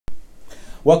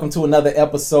Welcome to another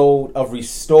episode of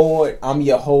Restored. I'm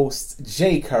your host,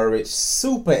 Jay Courage.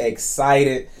 Super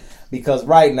excited because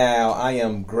right now I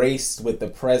am graced with the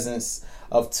presence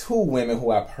of two women who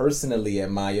I personally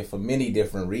admire for many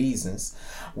different reasons.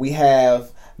 We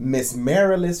have Miss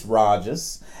Marilis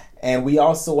Rogers and we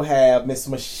also have Miss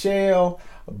Michelle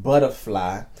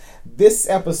Butterfly. This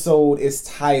episode is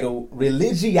titled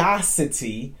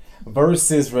Religiosity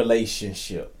versus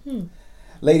Relationship.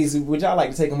 Ladies, would y'all like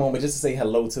to take a moment just to say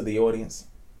hello to the audience?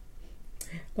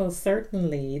 Well,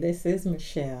 certainly. This is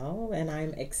Michelle, and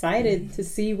I'm excited to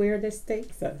see where this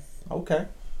takes us. Okay.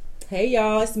 Hey,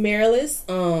 y'all. It's Marilis.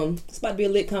 It's about to be a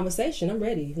lit conversation. I'm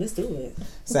ready. Let's do it.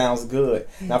 Sounds good.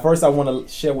 Now, first, I want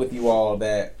to share with you all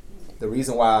that the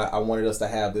reason why I wanted us to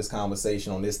have this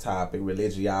conversation on this topic,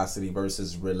 religiosity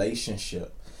versus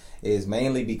relationship, is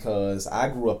mainly because I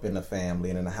grew up in a family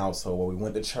and in a household where we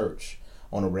went to church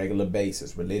on a regular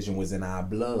basis. Religion was in our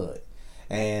blood.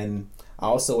 And I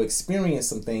also experienced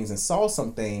some things and saw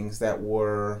some things that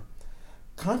were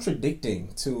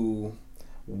contradicting to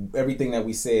everything that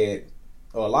we said,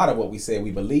 or a lot of what we said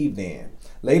we believed in.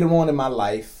 Later on in my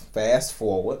life, fast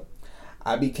forward,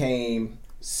 I became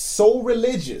so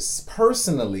religious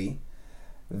personally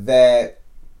that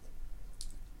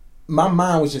my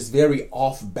mind was just very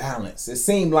off balance. It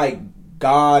seemed like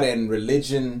God and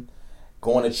religion,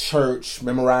 going to church,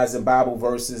 memorizing Bible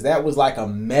verses, that was like a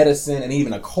medicine and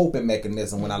even a coping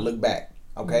mechanism when I look back,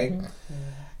 okay?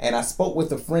 And I spoke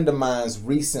with a friend of mine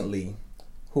recently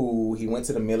who he went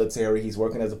to the military. He's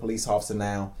working as a police officer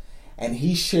now. And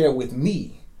he shared with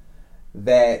me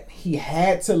that he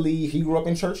had to leave. He grew up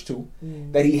in church too.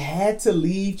 That he had to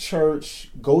leave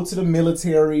church, go to the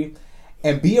military,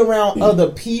 and be around other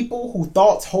people who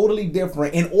thought totally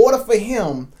different in order for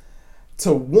him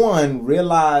to, one,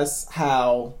 realize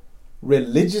how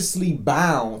religiously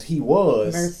bound he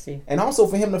was. Mercy. And also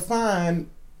for him to find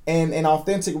an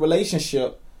authentic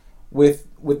relationship with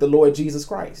the Lord Jesus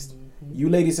Christ. You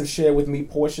ladies have shared with me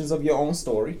portions of your own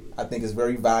story. I think it's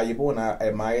very valuable, and I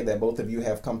admire that both of you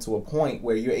have come to a point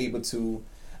where you're able to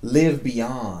live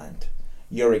beyond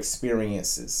your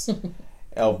experiences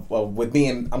with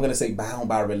being, I'm going to say, bound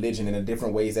by religion in the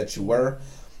different ways that you were.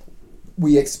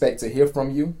 We expect to hear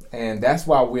from you, and that's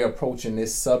why we're approaching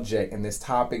this subject and this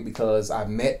topic, because I've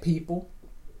met people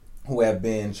who have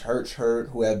been church hurt,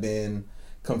 who have been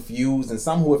confused, and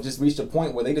some who have just reached a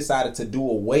point where they decided to do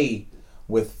away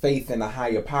with faith in a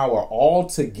higher power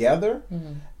altogether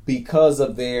because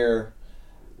of their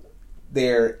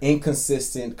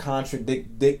inconsistent,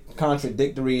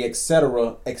 contradictory,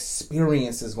 etc.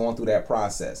 experiences going through that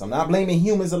process. I'm not blaming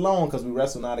humans alone, because we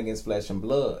wrestle not against flesh and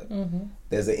blood.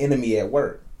 There's an enemy at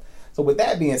work. So with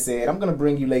that being said, I'm going to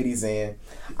bring you ladies in.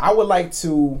 I would like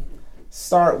to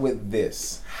start with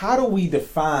this. How do we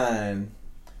define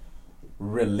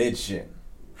religion?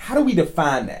 How do we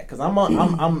define that? Because I'm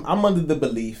under the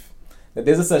belief that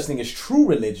there's a such thing as true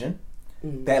religion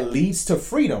that leads to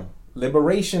freedom,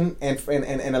 liberation,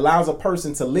 and allows a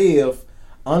person to live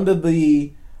under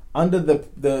the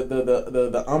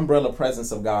umbrella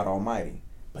presence of God Almighty.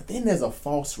 But then there's a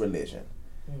false religion,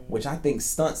 which I think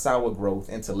stunts our growth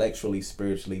intellectually,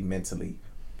 spiritually, mentally,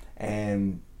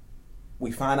 and we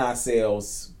find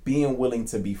ourselves being willing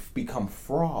to become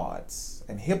frauds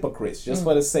and hypocrites just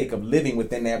for the sake of living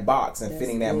within that box and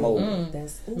fitting that mold.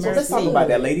 So let's talk about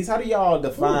that, ladies. How do y'all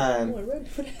define?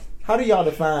 How do y'all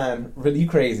define? You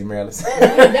crazy, Marilis?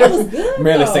 That was good.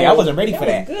 Marilis say I wasn't ready for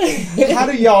that. How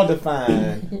do y'all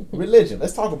define religion?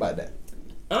 Let's talk about that.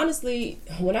 Honestly,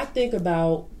 when I think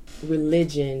about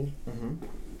religion,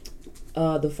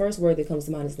 the first word that comes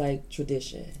to mind is like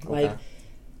tradition. Okay. Like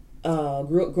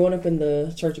growing up in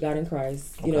the Church of God in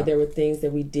Christ, you know, there were things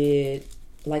that we did,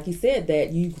 like you said,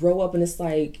 that you grow up and it's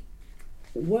like,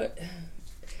 what?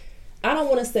 I don't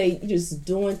want to say just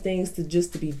doing things to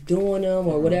be doing them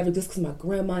or whatever, just because my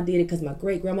grandma did it, because my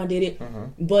great grandma did it.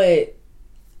 But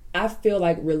I feel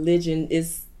like religion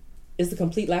is a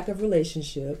complete lack of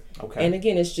relationship. Okay. And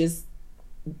again, it's just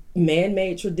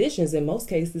man-made traditions in most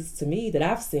cases, to me, that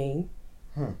I've seen.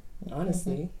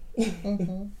 Honestly.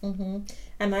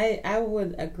 And I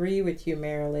would agree with you,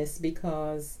 Marilis,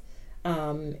 because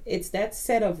it's that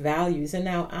set of values. And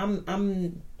now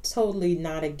I'm totally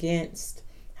not against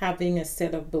having a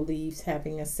set of beliefs,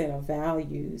 having a set of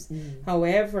values.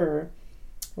 However,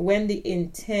 when the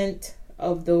intent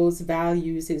of those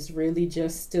values is really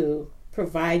just to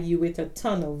provide you with a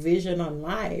tunnel vision on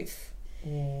life,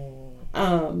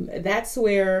 that's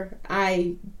where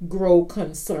I grow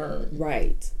concerned.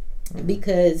 Right.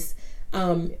 Because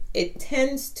it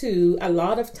tends to, a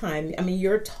lot of time, I mean,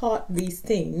 you're taught these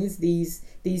things, these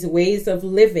ways of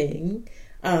living,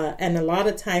 and a lot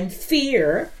of time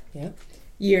fear. Yep.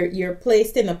 You're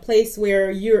placed in a place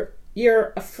where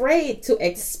you're afraid to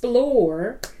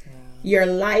explore your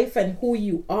life and who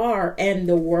you are and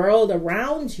the world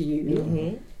around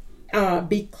you,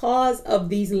 because of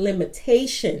these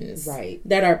limitations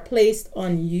that are placed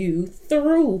on you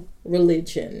through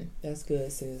religion. That's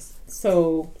good, sis.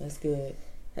 So that's good.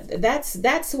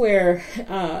 That's where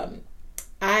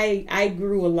I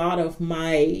grew a lot of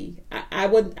my.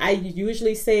 I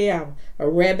usually say I'm a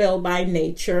rebel by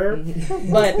nature,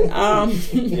 but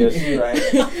yes, you're right.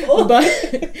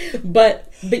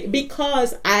 but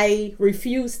because I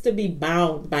refuse to be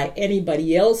bound by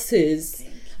anybody else's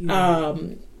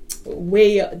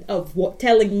way of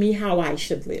telling me how I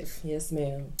should live. Yes,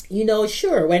 ma'am. You know,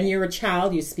 sure, when you're a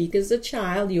child, you speak as a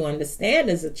child, you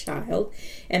understand as a child.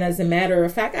 And as a matter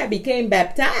of fact, I became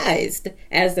baptized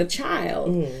as a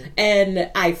child.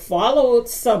 And I followed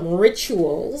some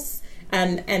rituals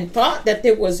and thought that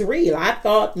it was real. I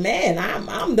thought, man,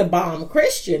 I'm the bomb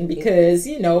Christian because,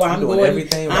 you know, I'm doing going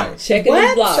everything right. Checking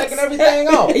the blocks. Checking everything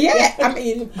off. Yeah, I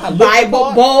mean,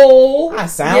 Bible bowl. I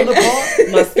sound the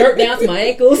part. My skirt down to my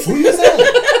ankles. Who you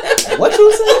saying? What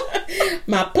you saying?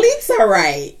 My pleats are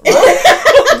right.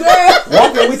 Girl.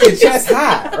 Walking with your chest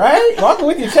high, right? Walking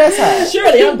with your chest high.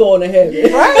 Surely I'm going to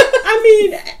heaven. Right? I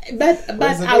mean, but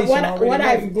what made.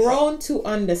 I've grown to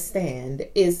understand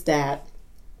is that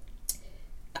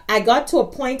I got to a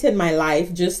point in my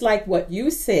life, just like what you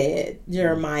said,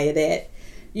 Jeremiah, that,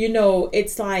 you know,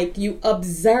 it's like you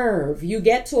observe. You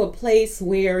get to a place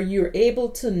where you're able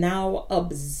to now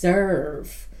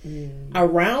observe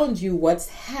around you what's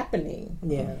happening.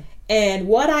 Yeah. And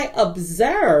what I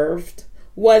observed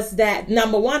was that,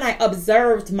 number one, I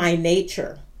observed my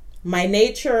nature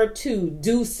to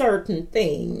do certain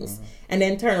things, and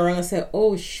then turn around and say,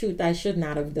 oh, shoot, I should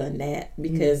not have done that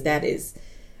because that is...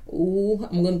 Ooh,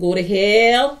 I'm gonna go to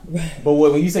hell. But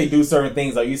when you say do certain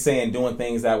things, are you saying doing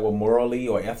things that were morally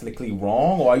or ethically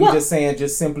wrong, or are you just saying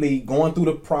just simply going through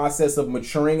the process of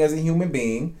maturing as a human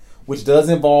being, which does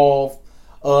involve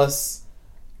us,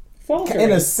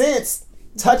 in a sense,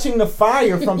 touching the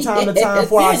fire from time to time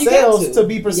for ourselves to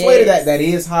be persuaded that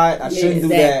is hot, I shouldn't do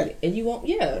that, and you won't,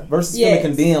 versus feeling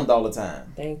condemned all the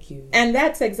time. Thank you. And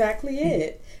that's exactly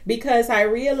it. Because I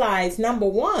realized, number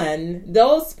one,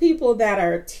 those people that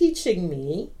are teaching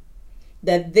me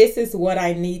that this is what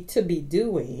I need to be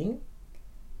doing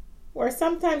were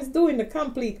sometimes doing the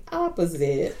complete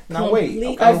opposite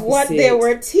of what they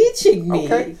were teaching me.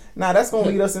 Okay. Now that's going to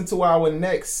lead us into our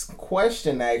next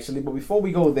question, actually. But before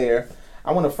we go there,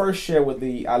 I want to first share with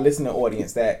our listening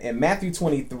audience that in Matthew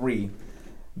 23,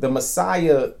 the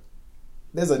Messiah,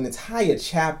 there's an entire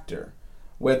chapter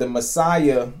where the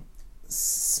Messiah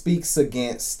speaks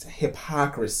against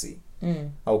hypocrisy.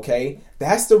 Okay,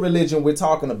 that's the religion we're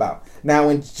talking about. Now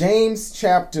in James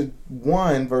chapter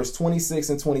 1 verse 26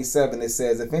 and 27, it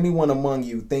says, if anyone among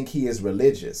you think he is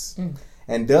religious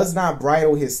and does not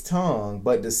bridle his tongue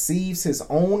but deceives his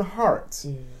own heart,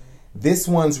 this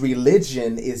one's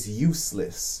religion is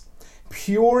useless.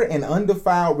 Pure and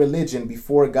undefiled religion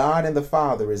before God and the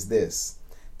Father is this: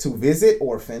 to visit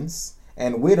orphans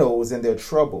and widows in their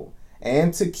trouble,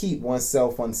 and to keep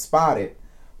oneself unspotted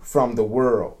from the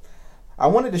world. I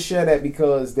wanted to share that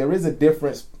because there is a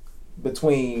difference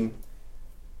between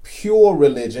pure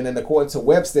religion, and according to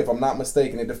Webster, if I'm not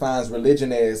mistaken, it defines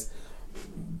religion as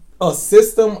a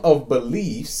system of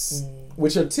beliefs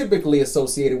which are typically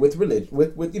associated with religion,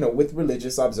 with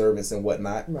religious observance and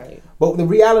whatnot. Right. But the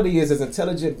reality is, as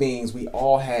intelligent beings, we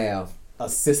all have a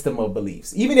system of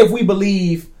beliefs. Even if we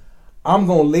believe I'm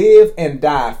gonna live and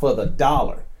die for the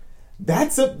dollar,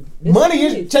 chasing money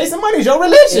is your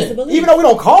religion. Even though we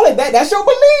don't call it that, that's your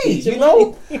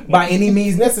belief, by any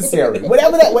means necessary.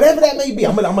 Whatever that may be.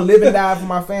 I'm gonna live and die for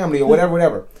my family or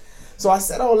whatever. So I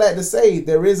said all that to say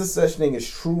there is a such thing as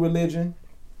true religion,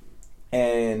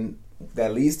 and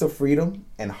that leads to freedom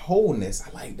and wholeness.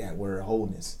 I like that word,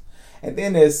 wholeness. And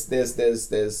then there's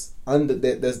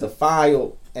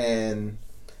defiled and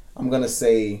I'm gonna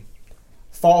say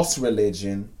false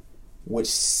religion,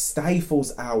 which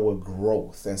stifles our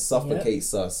growth and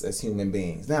suffocates us as human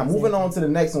beings. Now, moving on to the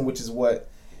next one, which is what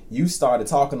you started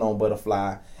talking on,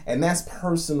 Butterfly, and that's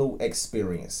personal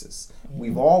experiences.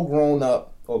 We've all grown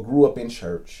up or grew up in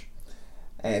church.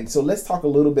 And so let's talk a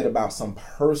little bit about some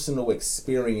personal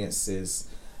experiences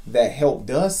that helped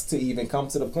us to even come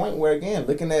to the point where, again,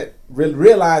 looking at,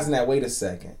 realizing that, wait a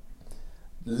second,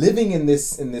 living in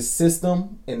this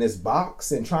system, in this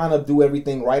box, and trying to do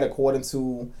everything right according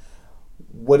to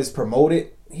what is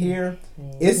promoted here,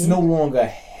 it's no longer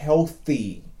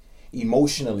healthy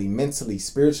emotionally, mentally,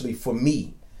 spiritually for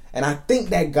me And I think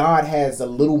that God has a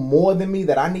little more than me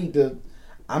that I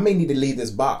may need to leave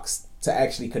this box to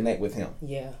actually connect with him.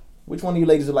 Yeah. Which one of you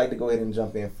ladies would like to go ahead and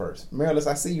jump in first? Marilyn,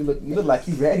 I see you look like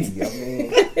you ready. I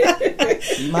mean,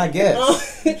 you my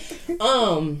guest.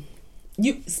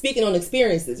 You speaking on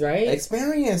experiences, right?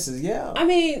 Experiences, yeah. I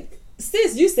mean,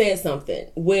 sis, you said something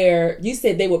where you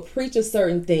said they would preach a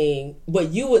certain thing, but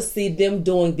you would see them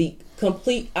doing the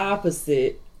complete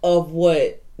opposite of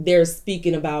what they're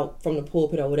speaking about from the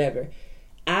pulpit or whatever.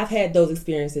 I've had those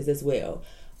experiences as well.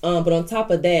 But on top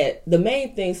of that, the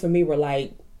main things for me were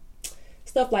like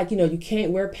stuff like, you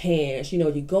can't wear pants. You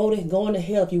going to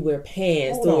hell if you wear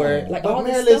pants. Like all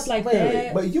this stuff like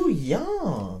that. But you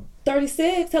young.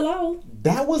 36, hello.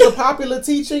 That was a popular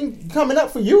teaching coming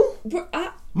up for you?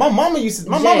 My mama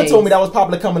told me that was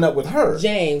popular coming up with her.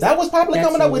 James. That was popular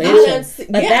coming up with you?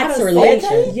 But that's religion.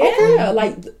 Okay. Yeah. Okay.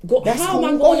 Like, how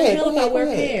am I going to hell if I wear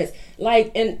pants?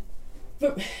 Like, and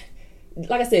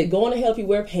like I said, going to hell if you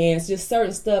wear pants, just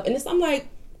certain stuff. And I'm like,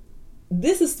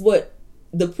 this is what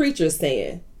the preacher's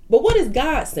saying. But what is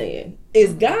God saying?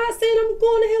 Is God saying I'm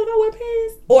going to hell if I wear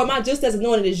pants? Or am I just as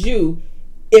anointed as you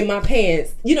in my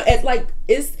pants?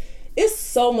 It's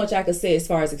so much I could say as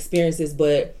far as experiences,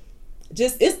 but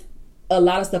it's a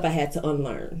lot of stuff I had to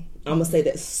unlearn. I'm going to say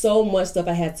that so much stuff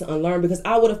I had to unlearn because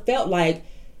I would have felt like,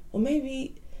 well,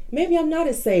 maybe I'm not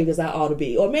as saved as I ought to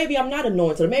be, or maybe I'm not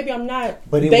anointed, or maybe I'm not.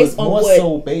 But it was more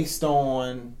so based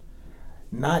on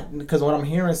not because what I'm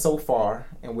hearing so far,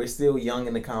 and we're still young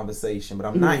in the conversation, but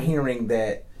I'm not hearing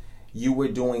that you were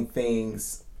doing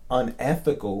things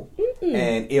unethical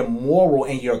and immoral,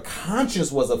 and your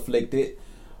conscience was afflicted.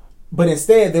 But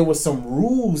instead, there were some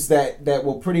rules that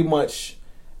were pretty much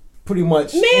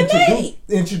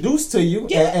introduced to you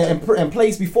and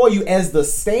placed before you as the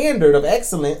standard of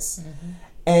excellence. Mm-hmm.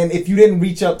 And if you didn't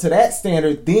reach up to that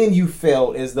standard, then you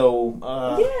felt as though...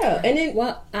 And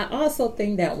then, I also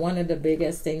think that one of the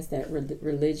biggest things that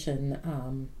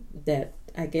religion, that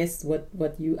I guess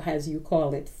what you, as you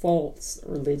call it, false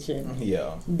religion,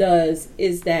 does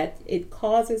is that it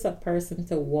causes a person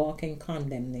to walk in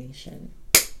condemnation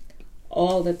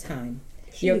all the time.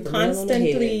 You're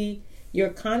constantly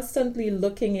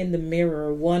looking in the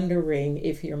mirror, wondering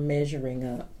if you're measuring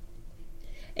up.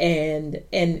 And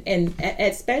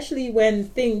especially when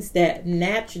things that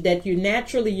you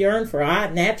naturally yearn for. I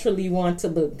naturally want to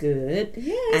look good.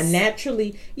 Yes. I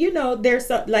naturally, there's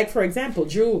like, for example,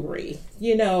 jewelry.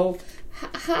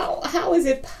 How is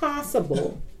it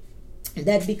possible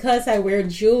that because I wear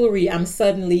jewelry, I'm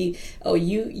suddenly,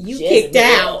 you kicked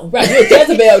out. Right, you're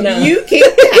Jezebel now. You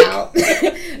kicked out.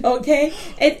 Okay?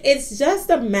 It's just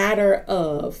a matter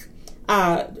of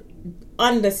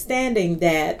understanding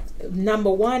that, number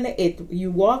one,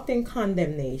 you walked in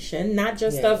condemnation, not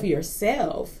just of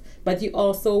yourself, but you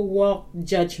also walked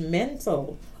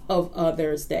judgmental of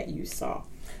others that you saw.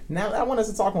 Now, I want us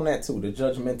to talk on that too, the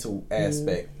judgmental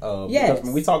aspect. Because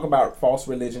when we talk about false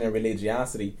religion and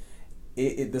religiosity,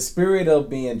 the spirit of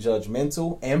being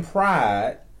judgmental and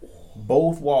pride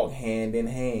both walk hand in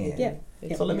hand. Yeah.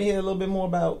 So let me hear a little bit more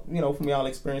about, from y'all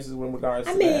experiences with regards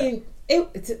to that.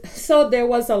 So there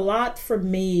was a lot for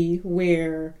me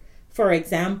where, for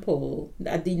example,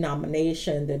 a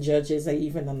denomination, the judges are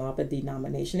even another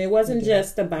denomination. It wasn't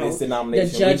just about this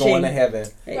denomination, the judging. We going to heaven.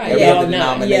 Right. Every other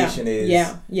denomination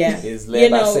is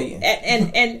led by Satan.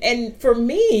 And for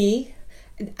me,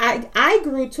 I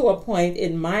grew to a point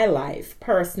in my life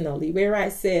personally where I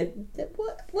said,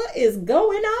 what is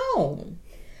going on?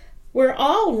 We're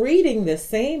all reading the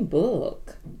same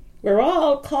book. We're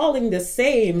all calling the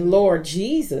same Lord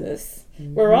Jesus.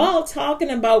 Mm-hmm. We're all talking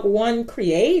about one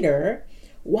creator.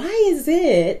 Why is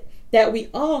it that we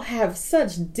all have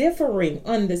such differing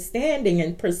understanding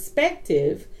and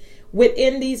perspective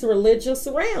within these religious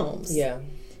realms? Yeah.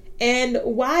 And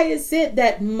why is it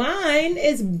that mine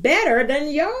is better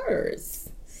than yours?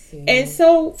 Yeah. And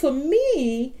so for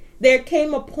me, there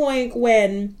came a point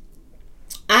when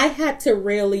I had to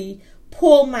really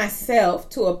pull myself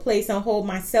to a place and hold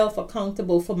myself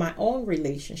accountable for my own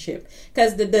relationship.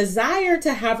 Because the desire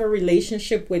to have a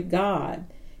relationship with God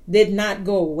did not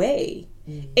go away.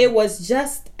 Mm-hmm. It was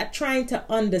just trying to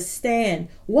understand,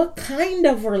 what kind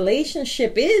of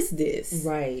relationship is this?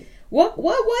 Right. What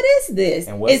is this?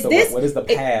 And what is the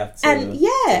path to,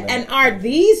 and are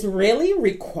these really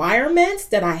requirements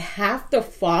that I have to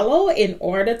follow in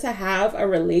order to have a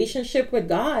relationship with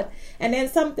God? And then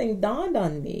something dawned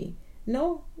on me.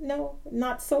 No,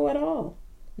 not so at all.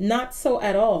 Not so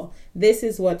at all. This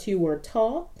is what you were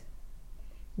taught.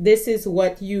 This is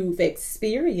what you've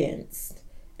experienced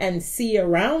and see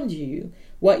around you.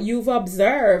 What you've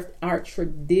observed are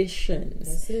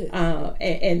traditions. That's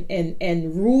it.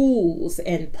 And rules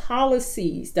and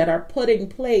policies that are put in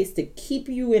place to keep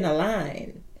you in a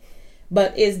line.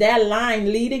 But is that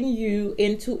line leading you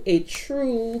into a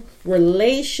true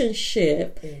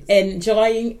relationship, Yes.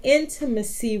 enjoying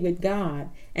intimacy with God?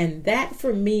 And that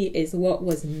for me is what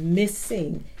was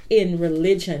missing in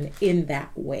religion in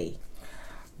that way.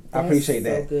 I appreciate so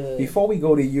that. good. Before we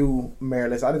go to you,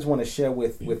 Marilyn, I just want to share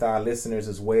with our listeners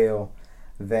as well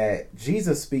that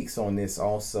Jesus speaks on this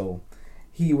also.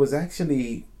 He was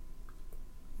actually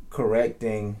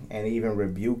correcting and even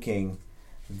rebuking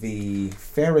the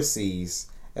Pharisees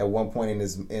at one point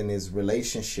in his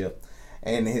relationship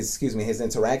and his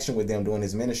interaction with them during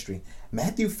his ministry.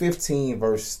 Matthew 15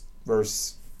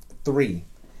 verse 3.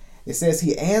 It says,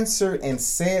 he answered and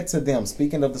said to them,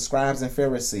 speaking of the scribes and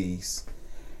Pharisees,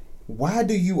 why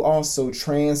do you also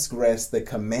transgress the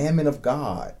commandment of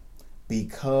God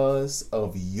because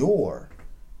of your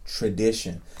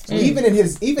tradition? So even in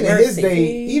his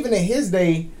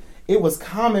day, it was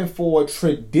common for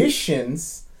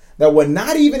traditions that were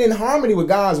not even in harmony with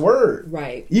God's word.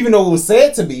 Right. Even though it was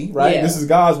said to be, right? Yeah. This is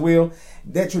God's will.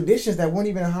 That traditions that weren't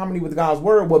even in harmony with God's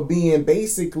word were being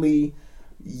basically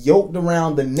yoked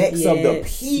around the necks of the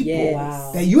people. Yes.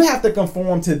 Wow. That you have to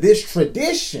conform to this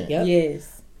tradition. Yep.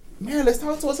 Yes. Man, let's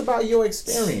talk to us about your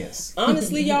experience.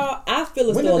 Honestly, y'all, I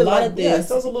feel as When though a did lot of this.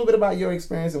 tell us a little bit about your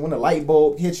experience and when the light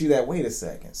bulb hit you that, wait a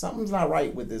second, something's not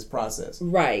right with this process.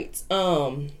 Right.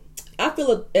 I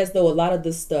feel as though a lot of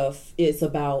this stuff is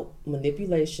about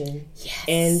manipulation Yes.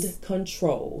 and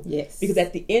control. Yes. Because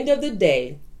at the end of the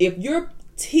day, if you're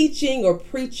teaching or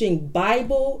preaching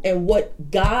Bible and what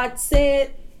God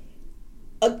said,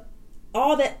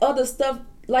 all that other stuff,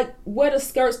 like where does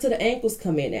skirts to the ankles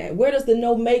come in at? Where does the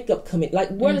no makeup come in? Like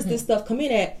where does this stuff come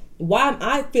in at? Why am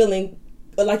I feeling,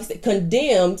 like you said,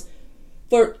 condemned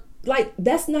for, like,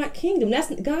 that's not kingdom.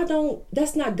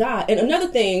 That's not God. And another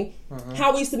thing,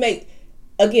 how we used to make,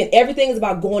 again, everything is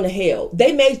about going to hell.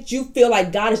 They made you feel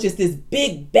like God is just this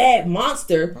big bad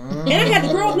monster. And I had to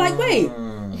grow up like, wait,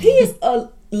 he is a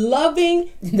loving,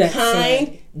 That's kind,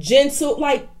 right. gentle,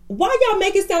 like, why y'all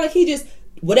make it sound like he just,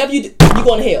 whatever you do, you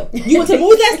going to hell. You went to the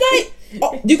movies last night?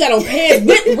 Oh, you got on pants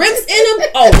with rims in them?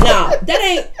 Oh, nah. That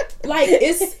ain't, like,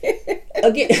 it's,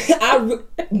 again,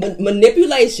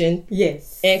 manipulation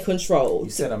Yes. and control. You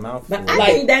said a mouthful. But I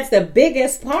Like- think that's the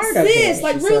biggest part of Sis, it.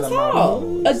 like She real said a talk.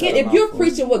 mouthful. She said Again, a if you're mouthful.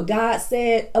 preaching what God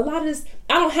said, a lot of this,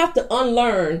 I don't have to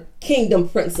unlearn kingdom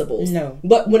principles. No.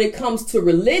 But when it comes to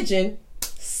religion,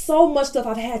 so much stuff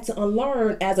I've had to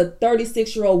unlearn as a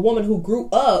 36-year-old woman who grew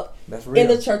up That's real.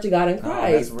 in the Church of God in Oh,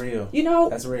 Christ. that's real. You know,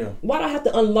 That's real. why do I have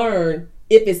to unlearn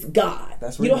if it's God?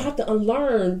 That's You real. don't have to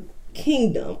unlearn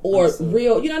kingdom or Absolutely.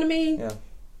 real, you know what I mean? Yeah.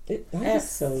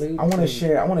 Absolutely. I want to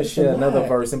share a another lot.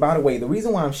 verse. And by the way, the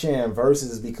reason why I'm sharing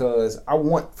verses is because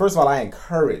first of all, I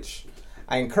encourage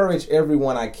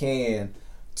everyone I can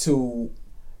to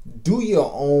do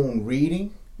your own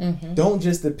reading. Don't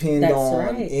just depend That's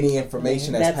on right. any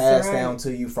information that's That's passed right. down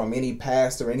to you from any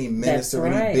pastor, any That's minister,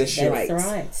 right. any bishop. That's Right.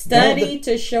 right. Study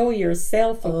to show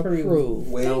yourself approved.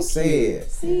 Approved. Well Thank you.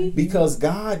 said. See? Because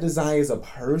God desires a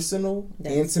personal,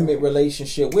 That's intimate right.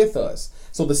 relationship with us.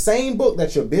 So the same book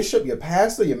that your bishop, your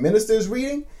pastor, your minister is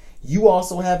reading, you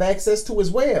also have access to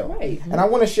as well. Right. And I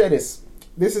want to share this.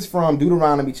 This is from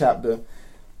Deuteronomy chapter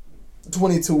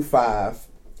 22:5.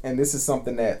 And this is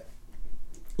something that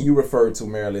you referred to,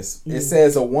 Marilyn. It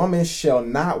says, a woman shall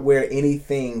not wear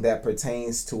anything that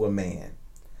pertains to a man,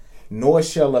 nor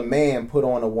shall a man put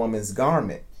on a woman's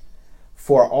garment.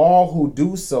 For all who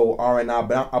do so are an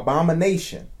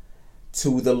abomination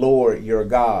to the Lord your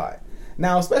God.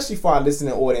 Now, especially for our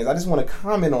listening audience, I just want to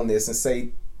comment on this and say,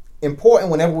 important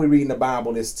whenever we read in the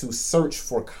Bible is to search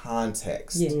for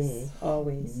context. Yes,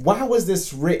 always. Why was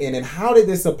this written and how did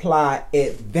this apply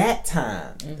at that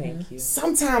time? Thank you.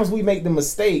 Sometimes we make the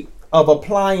mistake of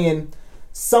applying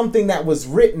something that was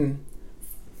written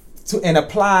to and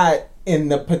applied in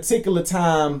the particular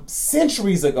time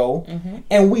centuries ago,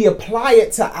 and we apply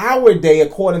it to our day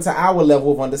according to our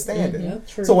level of understanding.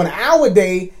 True. So in our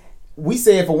day, we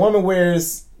say if a woman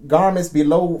wears garments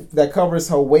below that covers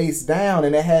her waist down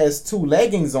and it has 2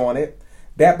 leggings on it,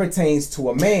 that pertains to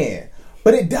a man.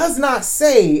 But it does not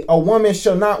say a woman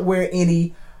shall not wear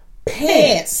any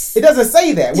pants. It doesn't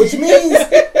say that, which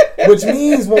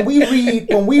means when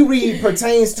we read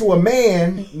pertains to a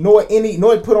man, nor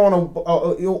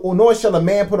shall a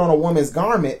man put on a woman's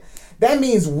garment. That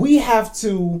means we have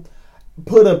to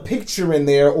put a picture in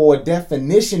there or a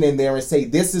definition in there and say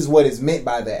this is what is meant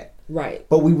by that. Right.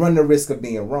 But we run the risk of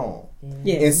being wrong.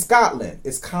 Yes. In Scotland,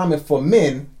 it's common for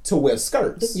men to wear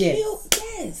skirts. Yes.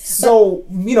 So,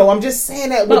 I'm just saying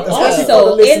that with But especially for also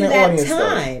the listening in that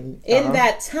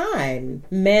audience, time,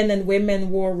 men and women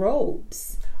wore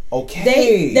robes.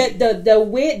 Okay.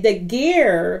 The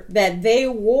gear that they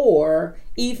wore,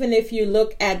 even if you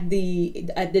look at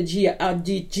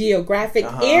the geographic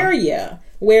area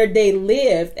where they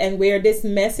lived and where this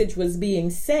message was being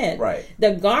sent, right,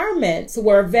 the garments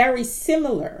were very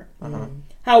similar.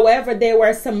 However, there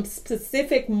were some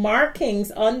specific markings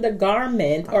on the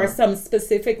garment or some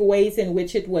specific ways in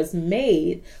which it was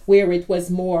made, where it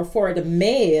was more for the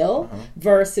male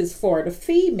versus for the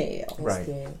female. Right.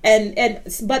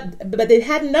 But it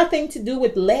had nothing to do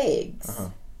with legs.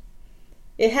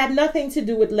 It had nothing to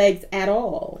do with legs at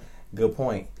all. Good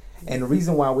point. And the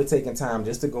reason why we're taking time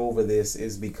just to go over this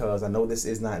is because I know this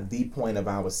is not the point of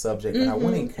our subject, but I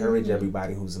want to encourage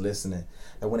everybody who's listening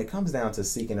that when it comes down to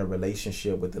seeking a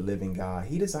relationship with the living God,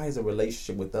 He desires a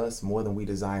relationship with us more than we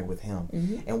desire with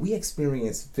Him. And we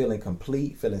experience feeling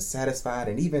complete, feeling satisfied,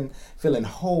 and even feeling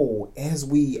whole as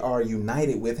we are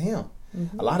united with Him.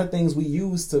 A lot of things we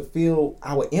use to fill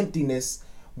our emptiness,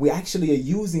 we actually are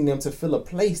using them to fill a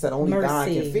place that only God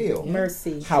can fill.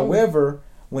 Mercy. However,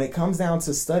 when it comes down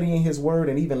to studying His Word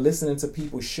and even listening to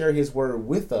people share His Word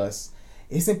with us,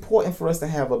 it's important for us to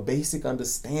have a basic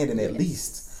understanding at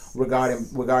least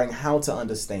regarding how to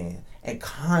understand. And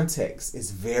context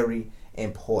is very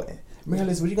important.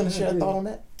 Marilyn, were you going to share a thought on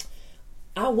that?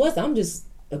 I'm just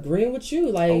agreeing with you.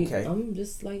 Like, okay. I'm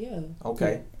just like, yeah.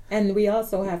 Okay. And we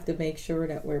also have to make sure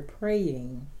that we're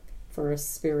praying for a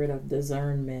spirit of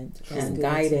discernment and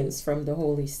guidance from the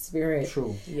Holy Spirit.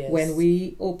 True. Yes. When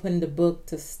we open the book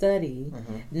to study,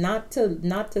 not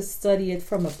to study it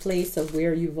from a place of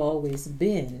where you've always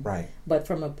been, right, but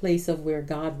from a place of where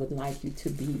God would like you to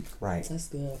be. Right. That's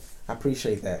good. I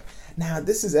appreciate that. Now,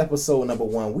 this is episode number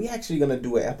 1. We actually going to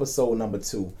do an episode number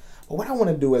 2. But what I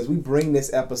want to do is we bring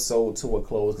this episode to a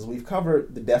close because we've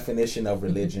covered the definition of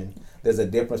religion. There's a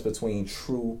difference between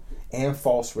true and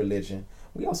false religion.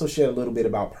 We also shared a little bit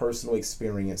about personal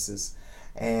experiences.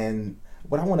 And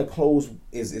what I want to close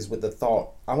is with the thought.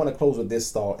 I want to close with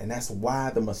this thought, and that's why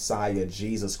the Messiah,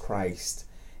 Jesus Christ,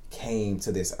 came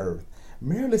to this earth.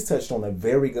 Marilyn touched on a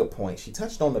very good point. She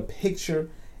touched on the picture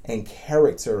and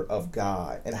character of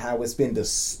God and how it's been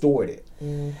distorted.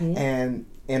 And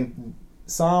in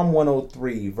Psalm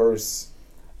 103, verse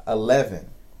 11,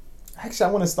 actually,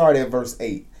 I want to start at verse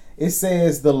 8. It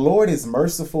says, "The Lord is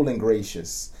merciful and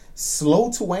gracious, slow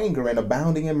to anger and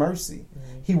abounding in mercy.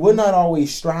 He will not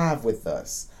always strive with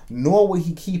us, nor will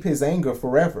He keep His anger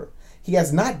forever. He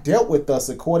has not dealt with us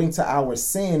according to our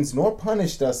sins, nor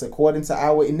punished us according to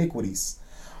our iniquities.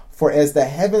 For as the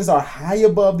heavens are high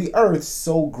above the earth,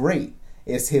 so great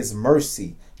is His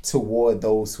mercy toward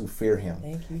those who fear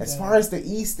Him. As far as the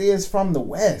east is from the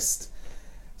west,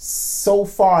 so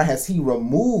far has He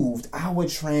removed our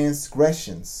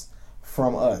transgressions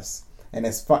from us. And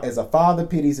as a father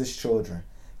pities his children,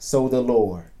 so the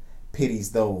Lord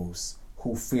pities those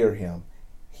who fear Him.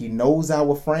 He knows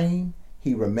our frame.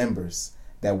 He remembers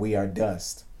that we are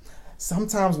dust."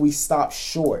 Sometimes we stop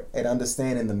short at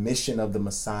understanding the mission of the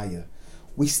Messiah.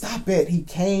 We stop at He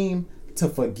came to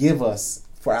forgive us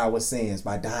for our sins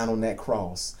by dying on that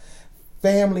cross.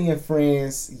 Family and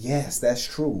friends, yes, that's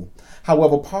true.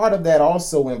 However, part of that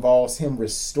also involves Him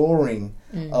restoring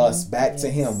us back to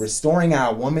Him, restoring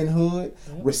our womanhood,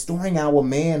 restoring our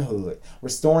manhood,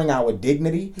 restoring our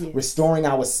dignity, restoring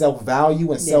our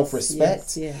self-value and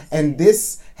self-respect. And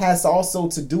this has also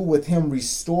to do with Him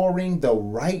restoring the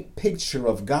right picture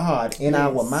of God in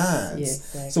our minds.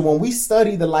 So when we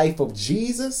study the life of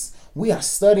Jesus, we are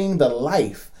studying the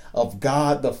life of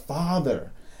God the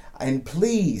Father. And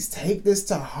please take this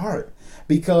to heart,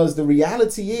 because the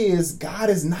reality is God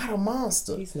is not a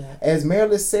monster. He's not. As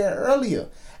Marilyn said earlier.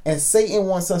 And Satan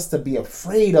wants us to be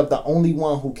afraid of the only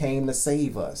one who came to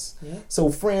save us. So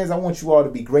friends, I want you all to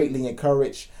be greatly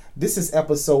encouraged. This is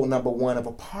episode number 1 of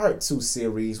a part 2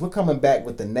 series. We're coming back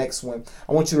with the next one.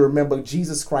 I want you to remember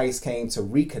Jesus Christ came to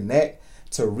reconnect,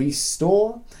 to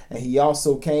restore, and He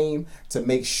also came to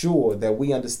make sure that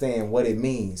we understand what it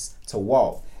means to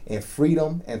walk in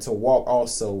freedom and to walk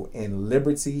also in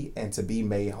liberty and to be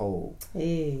made whole.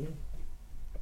 Hey.